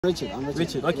Richard.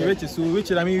 Richard. Okay, yeah. Richard. So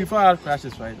Richard, I mean, we've had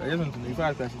crashes, right? I just want to know, you've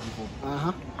had crashes before.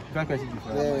 You've had crashes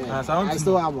before. Yeah. So I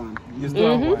still have one. You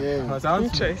still have one. Yeah. So I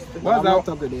want to know, what's that? Not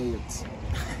up to there yet.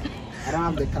 I don't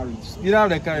have the courage. You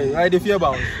don't have the courage, right? The fear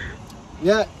bound.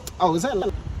 Yeah. Oh, is that? I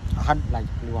had like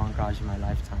only one crash in my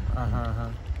lifetime.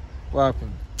 What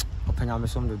happened?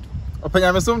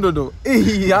 Openyame dodo.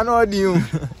 Hey, I know what you.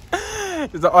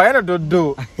 It's the oil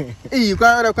dodo. Hey, you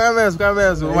can't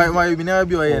so why you never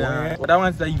be oil. But that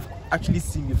one that you've actually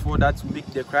seen before that will make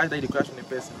the crash on the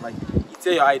person. Like you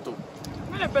tell your item.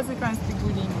 When a person can't speak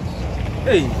good English.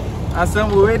 Hey, and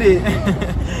some way they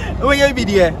when you be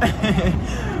there.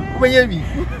 When you be.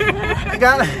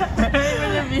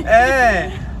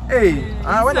 Hey,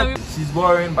 she's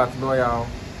boring but loyal.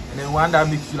 And then one that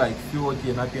makes you like feel okay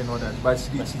and happy and all that, but she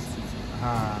did cheat.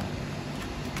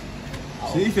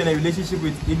 So if you're in a relationship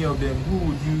with any of them, who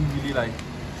would you really like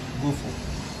go for?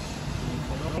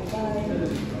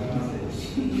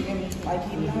 She like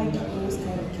he liked those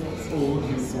kind of jobs. Oh,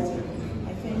 okay. So I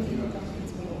think he would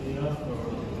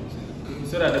me.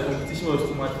 So that the competition was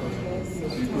too much for you. So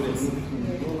you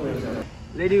couldn't.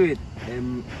 Lady with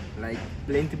like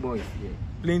plenty boys. Yeah.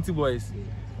 Plenty boys.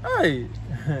 Hey.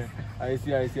 I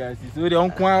see. So they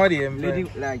don't want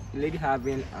lady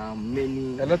having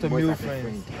a lot of male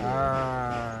friends.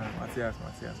 Matthias.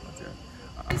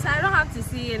 So I don't have to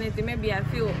see anything. Maybe I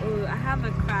feel I have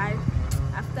a crush.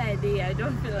 After a day, I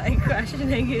don't feel like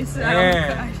crashing again. So I don't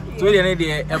crash. So we need a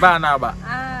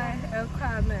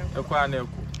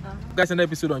guys, an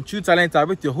episode on True Talent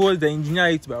with your host, the engineer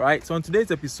YouTuber, right? So on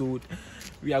today's episode,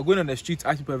 we are going on the street to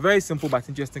ask people a very simple but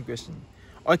interesting question.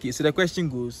 Okay, so the question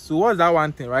goes, so what's that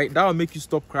one thing, right, that will make you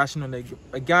stop crashing on a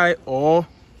guy or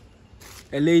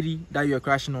a lady that you're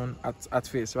crashing on at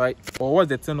first, right? Or what's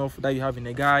the turn off that you have in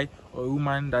a guy or a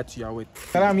woman that you are with?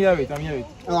 I'm here with.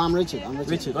 Oh, I'm Richard.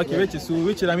 Richard. Okay, yeah. Richard. So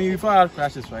Richard, I mean, we've had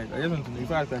crashes, right? I just want to know, you've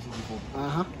had crashes before.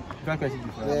 You've had crashes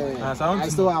before. Yeah. So I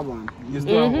still have one. You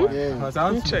still have one? Yeah.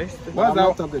 So interesting. What's that?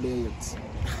 Not up to there yet.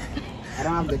 I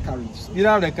don't have the courage. You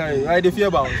don't have the courage, right? The fear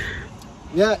bound.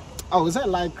 Yeah. Oh, is that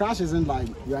like crash isn't like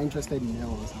you're interested in her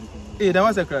or something? Hey, that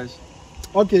was a crash.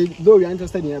 Okay, though you're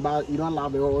interested in her, but you don't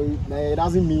love her, or it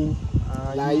doesn't mean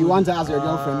like you want to ask your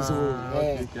girlfriend. So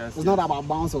okay, it's not about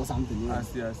bounce or something. Yeah. I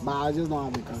see. But I just don't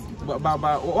have the courage.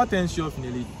 But what turns you off in a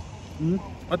lady?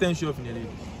 What turns you off in a lady?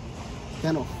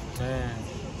 Turn off. Yeah.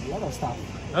 A lot of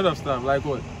stuff. Like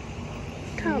what?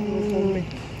 I'm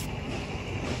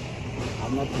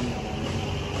not thinking about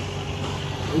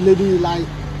it.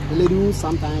 A lady who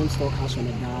sometimes talk harsh on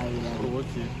a guy. Like,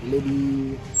 a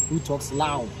lady who talks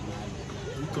loud.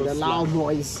 The loud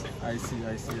voice. I see.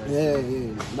 Yeah.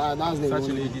 That's the such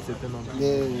one. A lady is a turn on.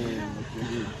 Yeah.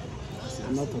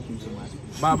 I'm not talking so much.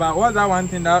 But what's that one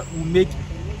thing that will make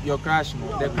your crash?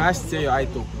 The crash tell your eye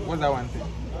talk. What's that one thing?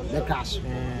 The crash.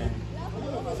 Yeah.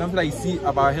 Something that you see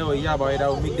about her or hear about her that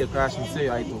will make the crash and say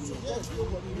your eye talk.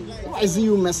 I see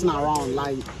you messing around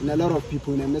like in a lot of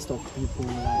people, in the midst of people.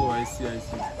 Like, I see.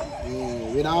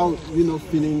 Yeah, without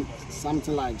feeling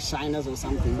something like shyness or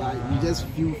something. Like you just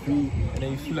feel free. And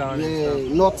then you feel around. Yeah,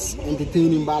 not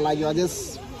entertaining, but like you are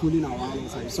just fooling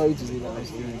around. Like, sorry to say that.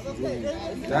 Yeah.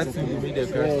 That thing will make the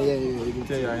crash. Yeah.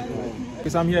 Tell your eye talk.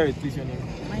 Because I'm here with please your name.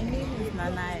 My name is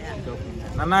Nanaya.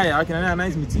 Nanaya, okay, Nanaya,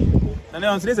 nice meeting you.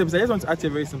 Nanaya, on today's episode, I just want to ask you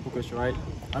a very simple question, right?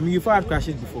 I mean, you've had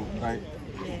crashes before, right?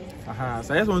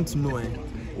 So I just want to know,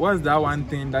 what's that one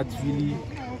thing that really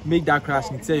make that crash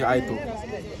and tell your eye talk?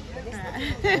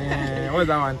 What's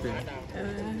that one thing?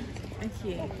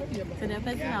 Okay, so the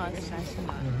person I was crashing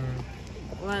on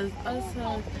was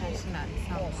also crashing on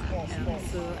someone,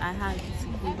 so I had to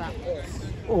give up.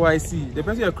 Oh, I see. The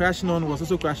person you're crashing on was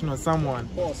also crashing on someone,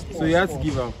 so you had to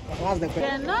give up.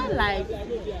 They're not like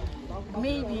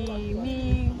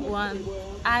maybe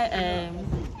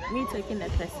me taking the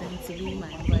person to be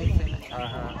my boyfriend.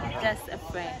 Just a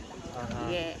friend.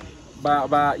 Yeah.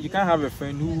 But you can't have a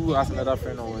friend who has another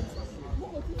friend or what?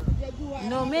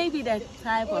 No, maybe the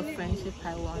type of friendship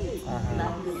I want.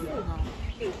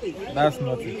 That's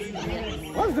not it.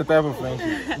 What's the type of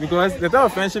friendship? Because the type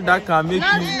of friendship that can make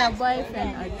not you... Not a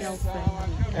boyfriend or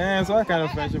girlfriend. So what kind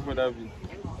of friendship would that be?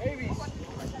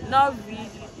 Not really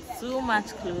too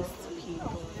much close to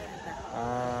people.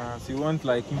 So you want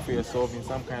like him for yourself in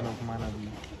some kind of manner?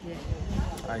 Yeah.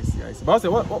 I see. But also,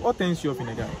 what turns you off in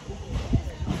a guy?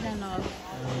 Kind of.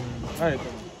 Alright.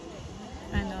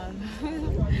 Kind of.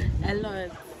 A lot.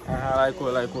 Like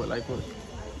what?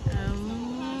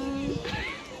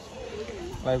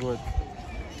 Like what?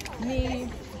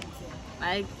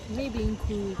 Me being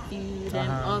cool, then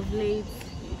of late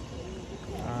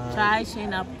try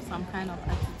showing up some kind of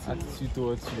attitude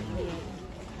towards you. Yeah.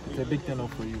 It's a big turn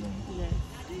off for you. Yes.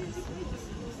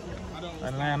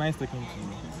 And nice talking to you.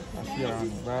 I'll see you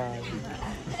around.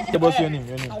 Bye. What's your name?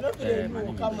 My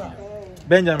name is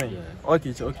Benjamin. Yeah.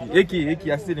 Okay.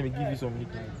 I said let me give you some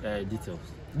nicknames. Details.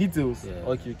 Details.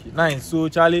 Yeah. Okay. Nice. So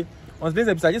Charlie, on today's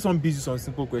episode, I just want to build some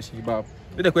simple questions about.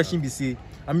 Let the question be say,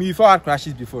 I mean, you've had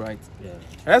crashes before, right? Yeah.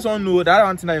 I just want to know that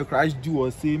one thing that your crash do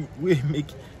or say we make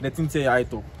the thing tell your eye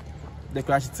top. The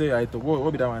crash tell your eye top.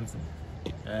 What be that one thing?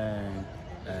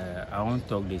 I won't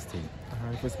talk this thing.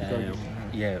 First speak out.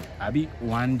 Yeah, I be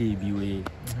one day be way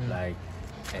like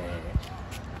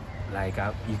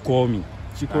he call me.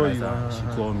 She call you. She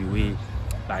call me way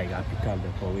like I pick up the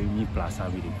call when me plus I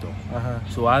will talk. Uh-huh.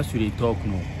 So as we talk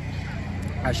no,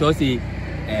 I should say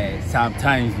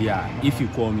sometimes if you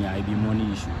call me I be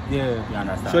money issue. Yeah. You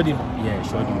understand? Sure do. Yeah,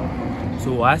 sure do.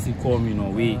 So as he call me no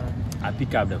way, I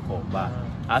pick up the call, but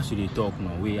as we talk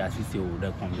no way, as he say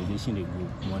the conversation they go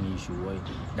money issue. Why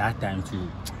that time too,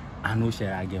 I know should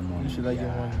I get money. Should I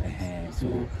get money? So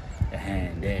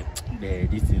the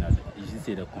this thing you should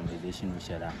say the conversation we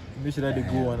share that. You should they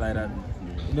go on like that.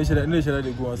 You should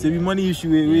they go on. Say the money issue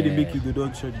where they make you go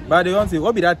don't show you. But they want to say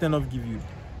what be that 10 off give you?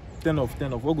 10 off.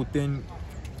 What go 10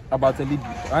 about a lady?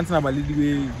 Answer about lady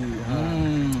way.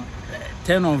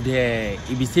 10 of the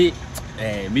if you say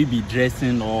maybe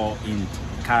dressing or in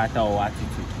character or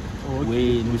attitude. Oh, okay.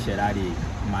 Way no share that they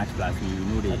match plus you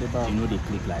know they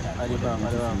click like that.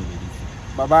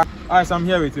 Baba, alright, so I'm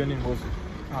here with your name also.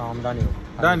 I'm Daniel.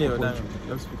 Daniel.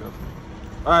 Let's speak up.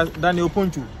 Alright, Daniel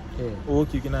Poncho. Yeah. Oh,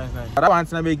 okay, nice. But I want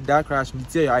to make that crash. Me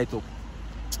tell your eye top.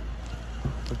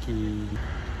 Okay.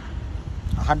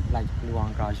 I had like only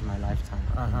one crash in my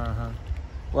lifetime.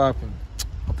 What happened?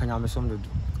 Open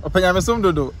some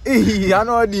dodo. Hey, I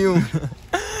know what you.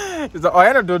 It's a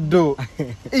oil dodo.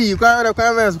 Hey, you can't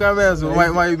so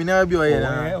why you never be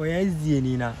oil. Where is the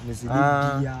Nina? The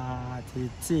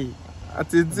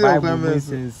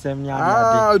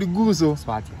goose so.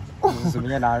 So me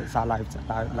na sa life.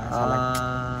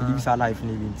 Live sa life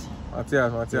ni binti.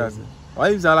 Matias. Why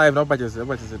is our life not purchase?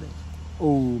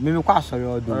 Oh, me quite sorry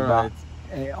or do but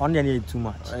only too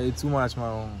much. Too much,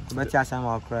 man. But yes, I'm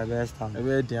a cry best time.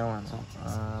 Very dear one.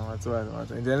 What's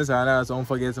what? And then I don't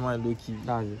forget my low key.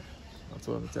 That's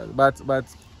what I'm telling. But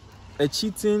a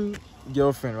cheating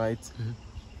girlfriend, right?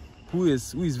 Who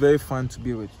is very fun to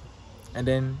be with, and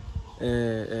then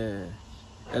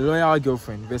a loyal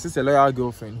girlfriend versus a loyal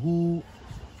girlfriend who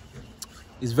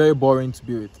is very boring to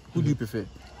be with. Who do you prefer?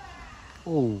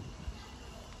 Oh,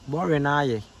 boring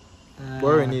aye.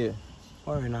 Boring here.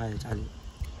 Boring aye, Charlie.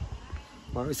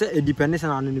 But say it depends on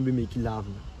how you be making love.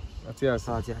 Yes.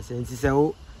 And she say,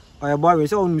 oh, you're boring.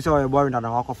 So you're boring that I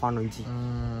walk off on tea.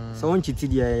 So when she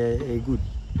did a good.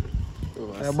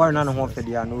 You're boring and one for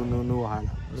the no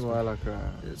hala. No hala.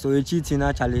 So you cheating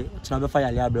actually. It's not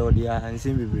fire liable there and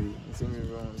same baby.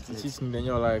 Cheating then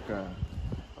you're like.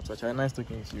 Nice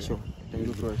talking to you. Sure. Thank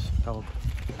you fresh.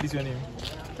 What's your name?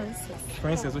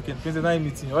 Princess. Okay. Princess, nice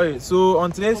meeting you. Alright. So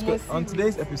on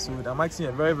today's episode, I'm asking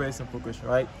you a very, very simple question,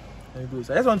 right? And it goes.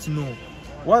 I just want to know,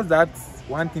 what's that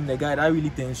one thing the guy that really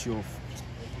turns you off?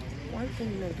 One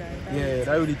thing the guy. Yeah,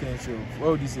 that really turns you off.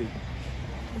 What would you say?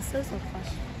 The sense of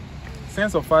fashion.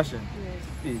 Sense of fashion. Yes.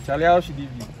 Hey, Charlie, how should it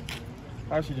be?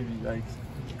 How should it be? Like,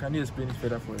 can you explain it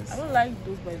further for us? I don't like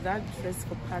those, but that dress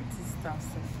for party stuff.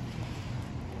 So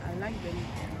I like them in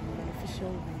an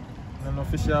official way. In an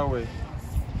official way.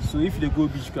 So if they go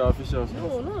beach car official?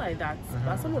 No, not like that.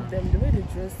 But some of them, the way they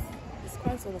dress is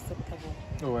quite unacceptable.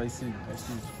 Oh, I see.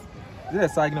 Is it a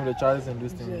sign of the Charles and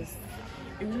those things? Yes.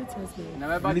 It really turns me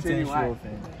off. Really turns you off.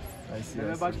 I see.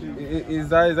 Is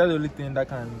that the only thing that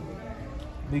can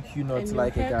make you not and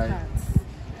like a guy? Haircuts.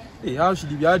 Hey, how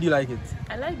do you like it?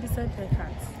 I like decent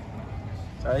haircuts.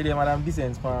 Sorry, Madam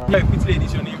Decent. Yeah, which lady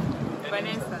is your name?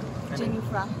 Vanessa.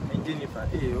 Jennifer. And Jennifer.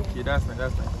 Hey, okay, that's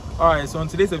nice. Alright, so on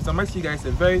today's episode, I'm asking you guys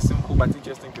a very simple but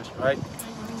interesting question, right?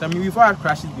 So I mean, we've had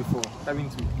crashes before, having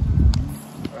to,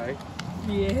 right?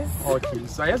 Yes. Okay,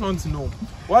 so I just want to know,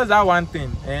 what's that one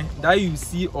thing that you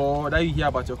see or that you hear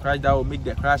about your crash that will make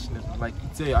the crashness, like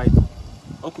it's your item?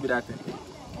 What could be that thing?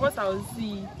 What I will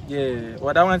see. Yeah,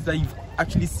 or that one that you've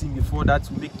actually seen before that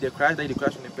will make the crash that you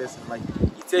crash on the person, like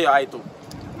it's your item.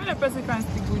 When a person can't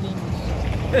speak good English.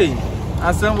 Hey,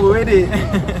 and some way they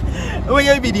when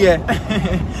you be there.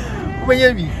 When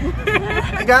you be.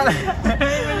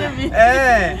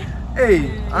 Hey,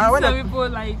 when some people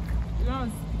like you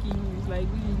don't speak English, like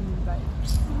really like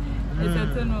it's a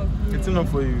turn off. It's enough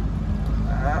for you.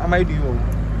 Am I doing well?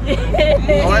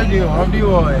 I'm doing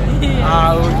well. Okay.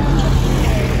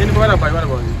 What about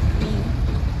you?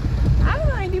 I don't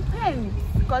know, it depends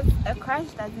because a crash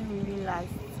doesn't really last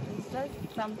just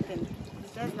something.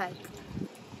 It's just like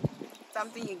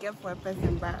something you get for a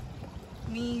person, but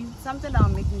me, something that will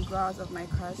make me grow out of my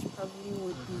crush probably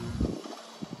would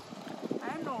be, I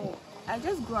don't know, I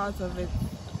just grow out of it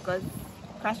because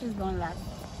crushes don't last.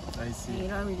 I see. And you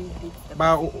don't really beat the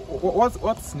But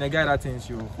what's in a guy that turns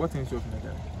you? What turns you off in a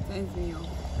guy? turns me off.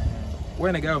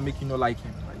 When a guy will make you not like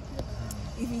him, like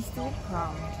If he's too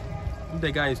proud. if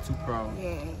the guy is too proud.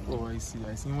 Yeah. Oh, I see.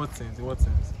 In what sense? In what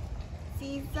sense?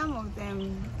 See, some of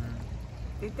them,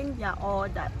 they think they are all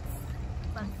that.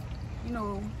 But, you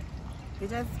know, they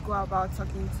just go about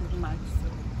talking too much.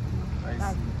 So, I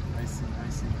that's- see.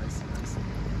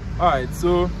 Alright,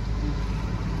 so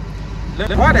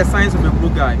what are the signs of a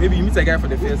good guy? Maybe you meet a guy for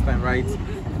the first time, right?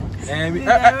 And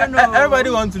I don't know. everybody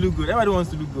wants to look good. Everybody wants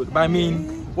to look good. But I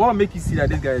mean, what will make you see that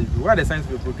this guy is good? What are the signs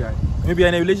of a good guy? Maybe you're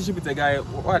in a relationship with a guy.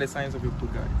 What are the signs of a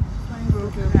good guy?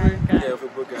 Yeah, of a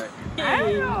good guy. I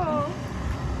don't know.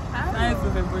 Signs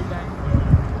of a good guy.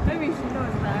 Maybe she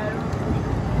knows that.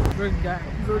 Good guy.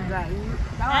 Good guy.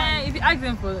 If you ask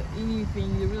them for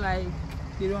anything, they'll be like,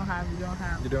 you don't have. You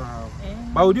don't have. Eh?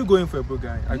 But would you go in for a broke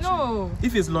guy? Actually? No.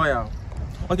 If he's loyal.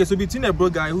 Okay, so between a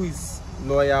broke guy who is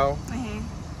loyal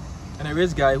and a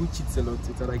rich guy who cheats a lot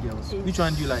with other girls, which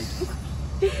one do you like?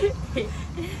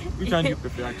 Which one do you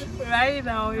prefer actually? Right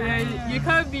now, you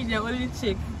can't be the only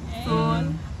chick.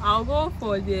 So I'll go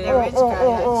for the rich guy.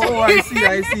 Oh,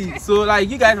 I see. So like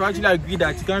you guys have actually agreed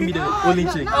that you can't be the only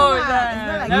chick. Oh, it's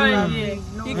not no, like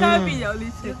you can't be the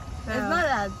only chick. It's not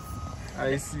that.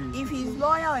 I see. If he's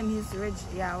loyal and he's rich,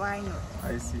 yeah, why not?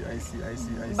 I see.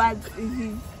 But if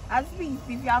he's,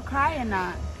 if you are crying,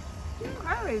 cry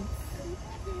with,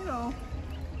 you know.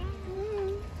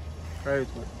 Cry with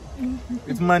what?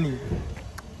 It's money.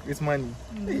 It's money.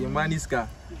 Your money's car.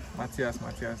 Matthias.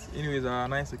 Anyways,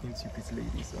 nice talking to you, pretty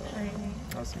lady. So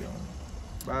I'll see you on.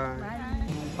 Bye.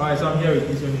 Alright, so I'm here with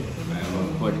this one.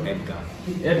 I'm called Edgar.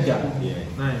 Edgar. Yeah.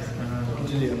 Nice.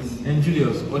 Julius. And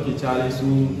Julius. Okay, Charlie. So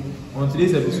on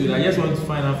today's episode, I just want to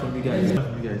find out from you guys.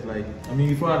 Like, I mean,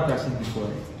 before I crashed before,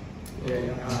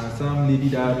 some lady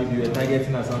that maybe you were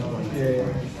targeting at some point.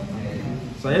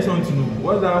 So I just want to know,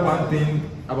 what's that one thing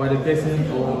about the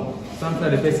person or something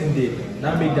that the person did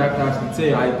that made that crash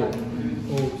say I thought?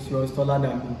 Oh, she was taller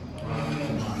than me.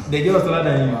 The girl was taller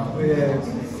than you? Oh, yeah,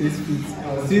 6 feet. I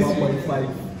was 1.5.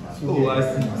 Oh, I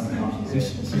see.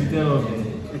 So she tell us.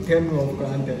 It came off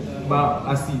granted. But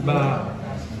I see, but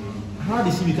how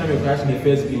did she become your crush in the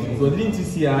first place? Because didn't you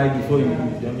see her eye before you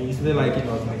moved? I mean, you started liking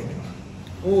her or something.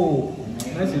 Oh,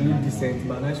 now she looked decent,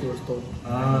 but now she was tall.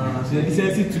 So the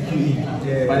decency took you in,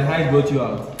 Yeah. but the height brought you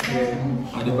out. Yeah.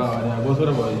 At the bar, what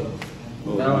about you?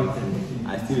 Oh, That one thing. I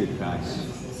still a crash.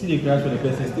 See the crush for the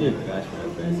person. Still a crash for a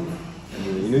person. I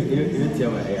mean, you don't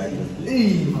tell my hair.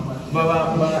 Hey,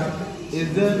 but is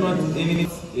there not anything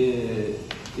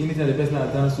the person has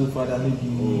done so far that maybe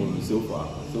Oh, so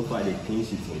far they clean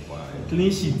sheet so far.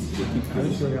 clean sheet? They keep Are you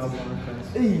clean sure sheet. you have one crush?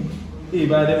 Hey,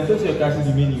 but then because your crush is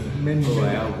the menu. Many, Oh, I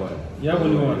many. have one. You have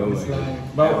only one. Don't It's worry.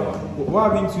 like- But I have one. what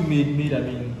haven't you made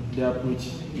the approach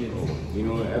yet? You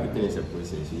know, everything is a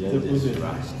process. You It's a just process.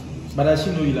 rushed. But does she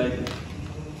know you like it?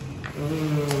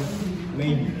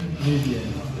 Maybe. Maybe.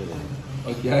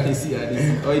 Okay, I see.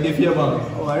 Or you feel about it?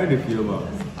 Oh, I really feel about it.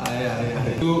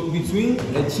 Yeah. So between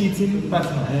a cheating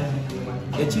partner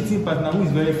who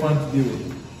is very fun to deal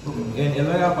with and a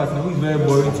loyal partner who is very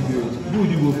boring to deal with, who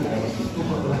would you go for?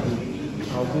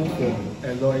 I'll go for a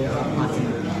lawyer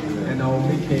partner and I'll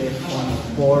make her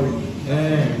boring.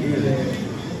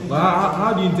 But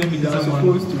how do you intend to You are someone?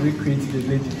 supposed to recreate the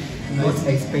lady, not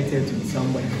expected to be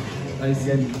somebody. I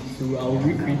see. So I'll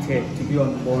recreate her to be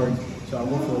on board. So I'll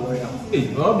go for a lawyer. Hey,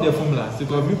 what the formula? So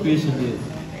for recreation there.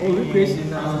 Oh, recreation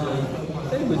now.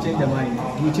 Let me go change the mind.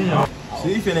 You change your. So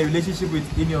if you're in a relationship with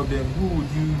any of them, who would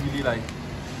you really like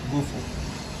go for?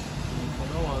 For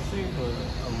that one, I think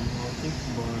I'll take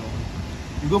boring one.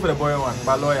 You go for the boring one,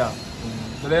 but lawyer.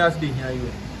 The lawyers they hear you.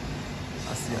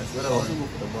 I see. What I'll about also you? go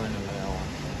for the boring and liar one.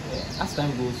 As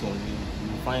time goes on, you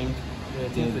find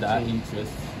things that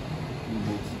interest you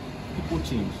both. People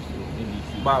change, so maybe if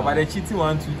you But the cheating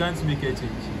one, you can't make a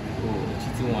change. oh, the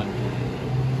cheating one.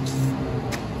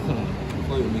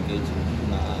 Before you make a change,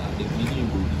 nah, the feeling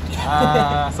will be.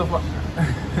 Suffer.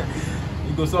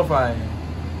 You go suffer. I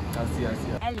see.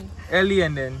 Ellie. Ellie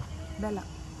and then Bella.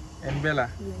 and Bella.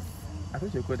 Yes. I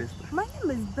thought you called this. My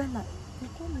name is Bella. You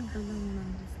call me Bella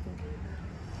when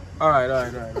I'm Alright.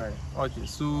 Okay,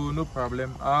 so no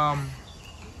problem. On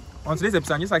today's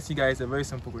episode, I'm just asking you guys a very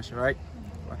simple question, right?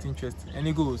 But interesting. And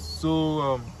it goes,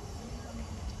 so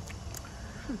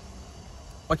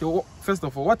Okay, first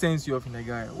of all, what turns you off in a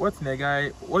guy? What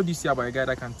do you see about a guy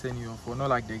that can turn you off or not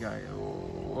like the guy? Or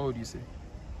what would you say?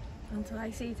 Until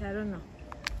I see it, I don't know.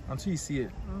 Until you see it.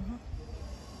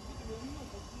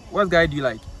 What guy do you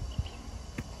like?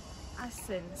 As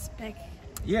in spec.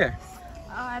 Yeah.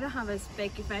 Oh, I don't have a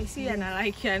spec. If I see and I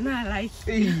like you, I know I like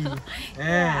you. Hey.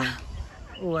 Yeah.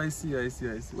 Oh, I see.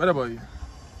 What about you?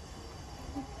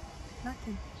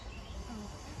 Nothing.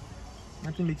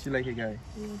 Nothing makes you like a guy?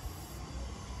 Yes.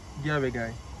 Do you have a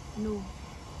guy? No.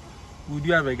 Would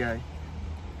you have a guy?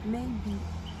 Maybe.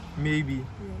 Maybe. Yes.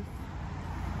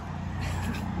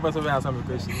 But I answer my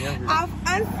question. I've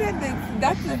answered it.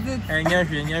 That is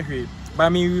it. But I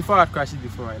mean, we've had crashes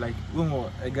before, right? Like,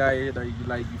 a guy that you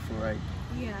like before, right?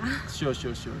 Yeah. Sure.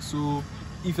 So,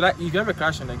 if you have a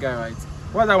crush on a guy, right?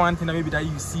 What's that one thing that maybe that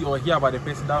you see or hear about the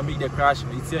person that will make the crush?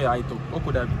 It's your eye talk. What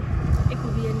could that be? It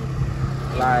could be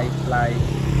anything. Like.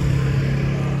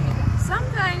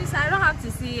 Sometimes I don't have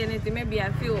to see anything. Maybe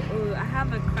I feel, oh, I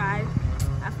have a crush.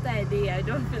 After a day, I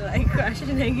don't feel like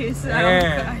crashing again, so I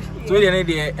don't crash. So, you need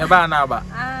a banana.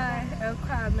 A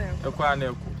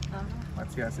crab.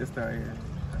 What's your sister?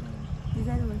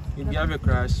 If you have a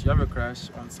crush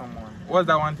on someone. What's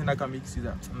that one thing that can make you see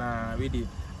that? Nah, really,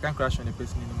 I can't crush on the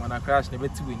person anymore. I crush never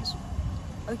two wins.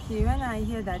 Okay, when I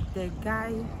hear that the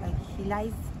guy, like, he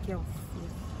likes girls.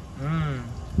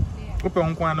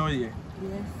 Open one no yeah.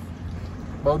 Yes.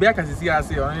 But we can see I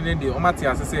say on any day,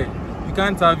 Omati say you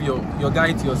can't have your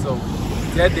guy to yourself.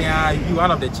 Said they are you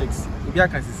one of the chicks. We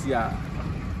can see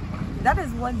that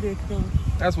is what they think.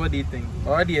 That's what they think.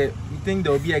 Already you think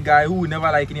there will be a guy who will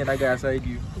never like any other guy aside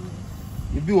you.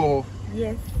 You do all.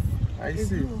 Yes. I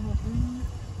see.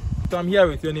 So I'm here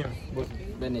with your name.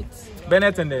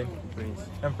 Bennett and then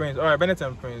Prince. Alright, Bennett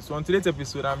and Prince. So on today's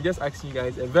episode, I'm just asking you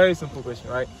guys a very simple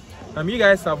question, right? You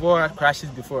guys have all had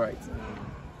crashes before, right?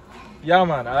 Yeah,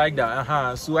 man, I like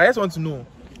that. So I just want to know,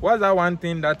 what's that one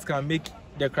thing that can make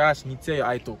the crash need to your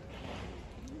eye talk?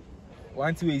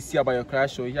 One thing you see about your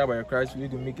crash or hear about your crash, you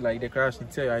to make like the crash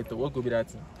need to your eye talk. What could be that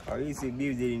thing? I say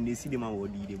they see the man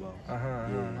what did about.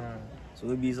 So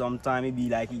maybe sometime maybe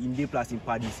like in the plus in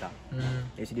Padisa.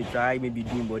 They should try maybe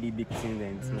doing body big things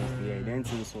and things. Yeah, then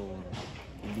things so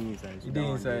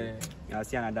inside. I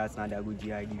see another that's not a good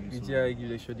GI give you. GI give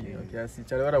you the okay, I see.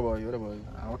 Charlie, what about you?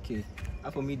 Okay.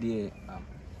 For me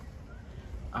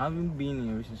I haven't been in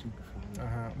a relationship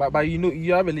before. But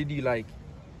you have a lady you like?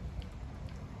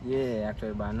 Yeah,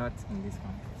 actually, but not in this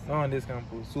campus. Not on this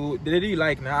campus. So the lady you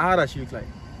like now, how does she look like?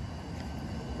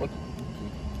 Okay.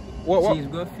 What? She's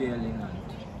God-fearing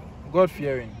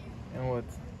God-fearing. And what?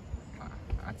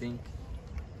 I think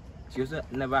she also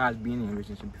never has been in a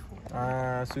relationship before.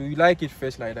 So you like it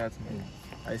fresh like that, man?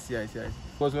 Yeah. I see.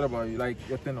 Because what about you? Like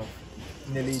your turn off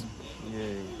in a lady?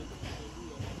 Yeah.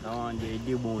 That one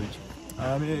they won't.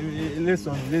 Let's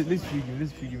feed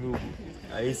him.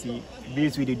 I see.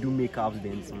 This way they do makeups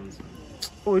then.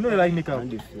 Oh, you know they like makeup?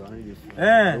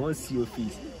 They won't see your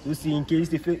face. So see, in case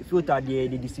they filter there,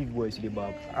 they deceive boys to the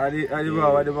barb. Are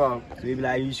the barb? So maybe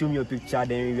like you show me your picture,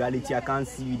 then in reality I can't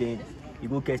see you, then you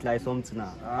go catch like something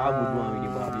now. I'll go do one with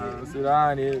the barb. So that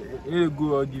one, you go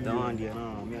or give that one there,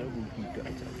 no, me I go keep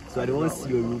actually. So I don't want to see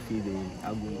your real face, then I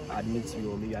go admit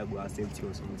you or maybe I go accept you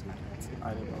or something.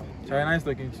 I don't know. Charlie, nice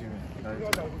talking to you, man.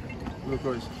 Good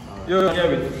coach. Yo,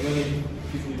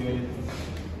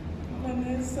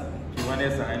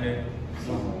 Vanessa, and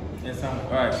then Sam.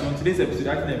 Alright, so in today's episode, I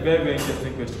asking a very, very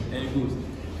interesting question, and it goes.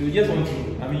 So we just want to,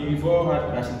 we've all had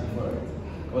crashes before, right?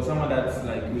 Or someone that's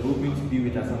like we're hoping to be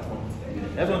with at some point.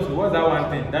 I just want to know, what's that one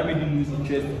thing that made you lose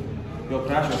interest in your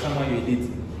crush or someone you're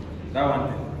dating? That one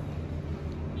thing.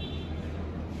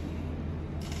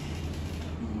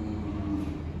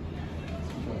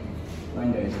 When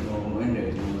there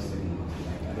is no signal,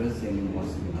 like I don't see any more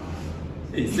signals.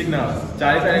 Hey, signals.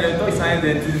 Charlie, I can talk science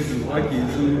and things. Okay,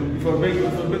 so before break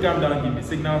them down, give me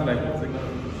signals like signals.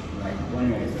 Like when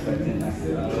you're expecting like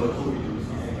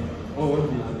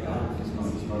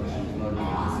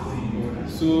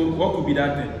So what could be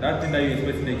that thing? That thing that you're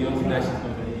expecting the girl to that she's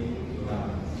not doing?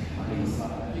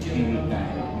 Giving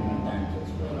time to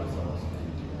explore ourselves.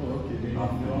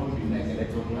 Like a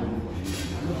little plan.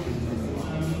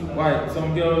 Why? Some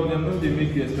girls, they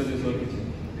make you expect yourself.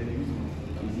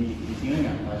 If you're in a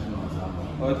passion or something,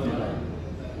 okay.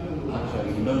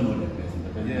 Actually, you don't know the person.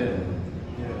 But yeah.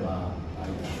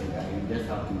 You just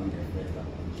have to be the first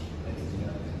approach.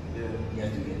 You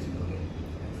have to get to know them.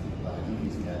 But if you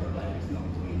see that the life is not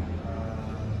going on,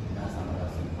 that's another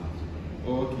thing.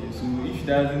 Okay, so if she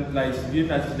doesn't like, if she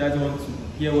doesn't want to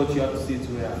hear what you have to say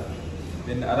to her,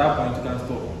 then at that point you can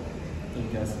stop.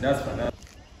 Okay, that's fine.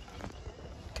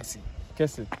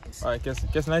 Kessie. Alright,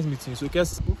 Kessie, nice meeting you. So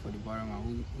Kessie, Go for the boring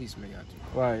one who is loyal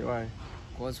to. why?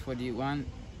 Because for the one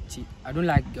cheat, I don't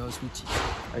like girls who cheat.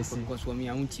 I see. Because for me,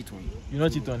 I won't cheat on you. You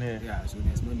not cheat on her. Yeah, so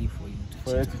there's no need for you to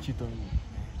For her to cheat on you.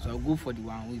 So I'll go for the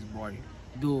one who is boring.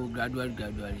 Though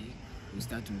gradually, we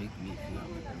start to make me feel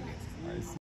happy. I see.